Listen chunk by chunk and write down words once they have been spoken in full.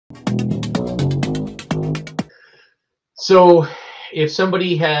So if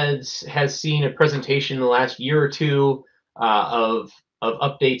somebody has seen a presentation in the last year or two of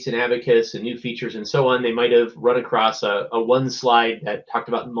updates in Abaqus and new features and so on, they might have run across a one slide that talked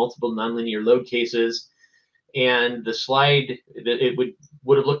about multiple nonlinear load cases. And the slide, it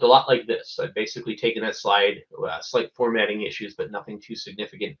would have looked a lot like this. I've basically taken that slide, slight formatting issues, but nothing too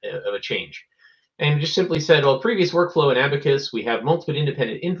significant of a change. And just simply said, well, previous workflow in Abaqus, we have multiple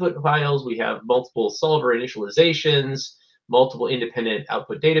independent input files, we have multiple solver initializations, multiple independent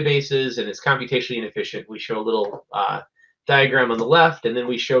output databases, and it's computationally inefficient. We show a little diagram on the left, and then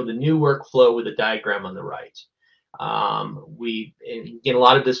we show the new workflow with a diagram on the right. Again, a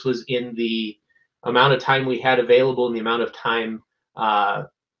lot of this was in the amount of time we had available and the amount of time,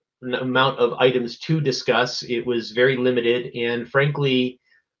 amount of items to discuss. It was very limited, and frankly,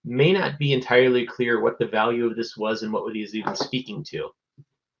 may not be entirely clear what the value of this was and what it was even speaking to.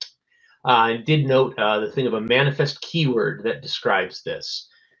 I did note the thing of a manifest keyword that describes this.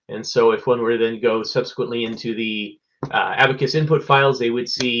 And so if one were to then go subsequently into the Abaqus input files, they would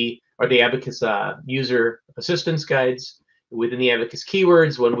see, or the Abaqus user assistance guides. Within the Abaqus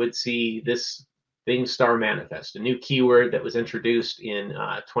keywords, one would see this thing star manifest, a new keyword that was introduced in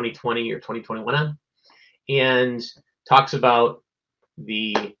 2020 or 2021, and talks about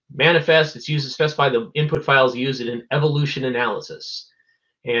the manifest. It's used to specify the input files used in an evolution analysis.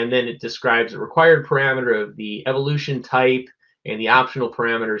 And then it describes a required parameter of the evolution type and the optional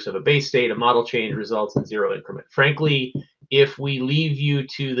parameters of a base state, a model change results in zero increment. Frankly, if we leave you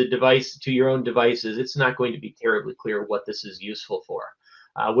to the device, to your own devices, it's not going to be terribly clear what this is useful for,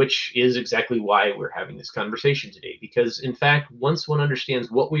 which is exactly why we're having this conversation today. Because in fact, once one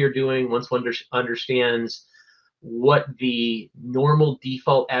understands what we are doing, once one understands what the normal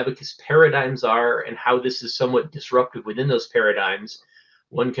default Abaqus paradigms are and how this is somewhat disruptive within those paradigms,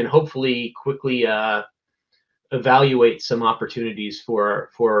 one can hopefully quickly evaluate some opportunities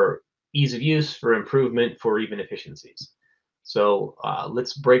for ease of use, for improvement, for even efficiencies. So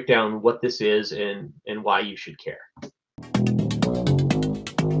let's break down what this is and why you should care.